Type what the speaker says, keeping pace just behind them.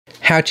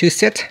how to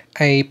set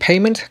a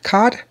payment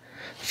card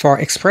for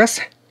Express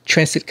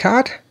Transit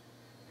card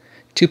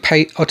to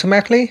pay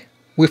automatically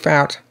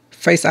without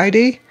Face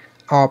ID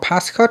or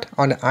passcode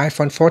on the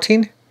iPhone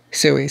 14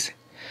 series.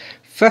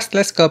 First,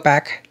 let's go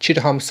back to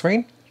the home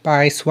screen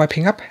by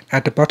swiping up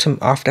at the bottom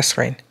of the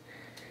screen.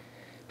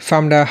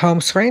 From the home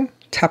screen,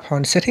 tap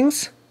on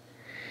Settings,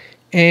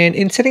 and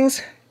in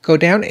Settings, go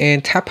down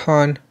and tap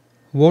on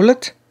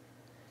Wallet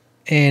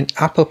and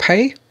Apple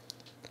Pay.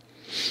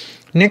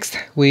 Next,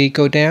 we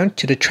go down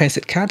to the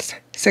Transit Cards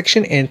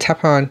section and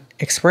tap on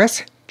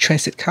Express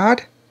Transit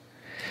Card.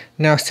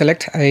 Now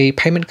select a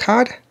payment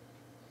card.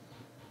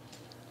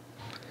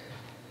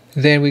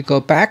 Then we go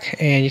back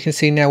and you can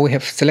see now we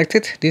have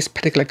selected this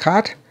particular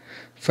card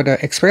for the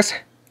Express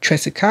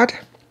Transit card.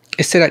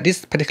 It said that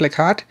this particular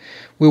card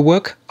will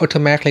work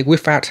automatically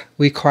without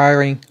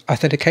requiring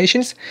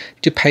authentications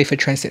to pay for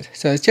transit.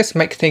 So it just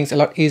makes things a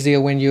lot easier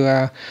when you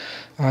are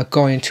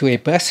going to a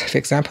bus, for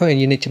example, and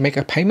you need to make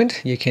a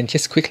payment. You can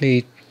just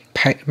quickly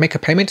make a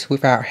payment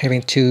without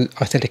having to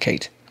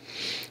authenticate.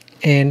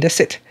 And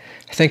that's it.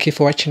 Thank you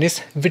for watching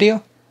this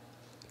video.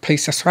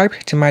 Please subscribe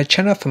to my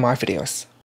channel for more videos.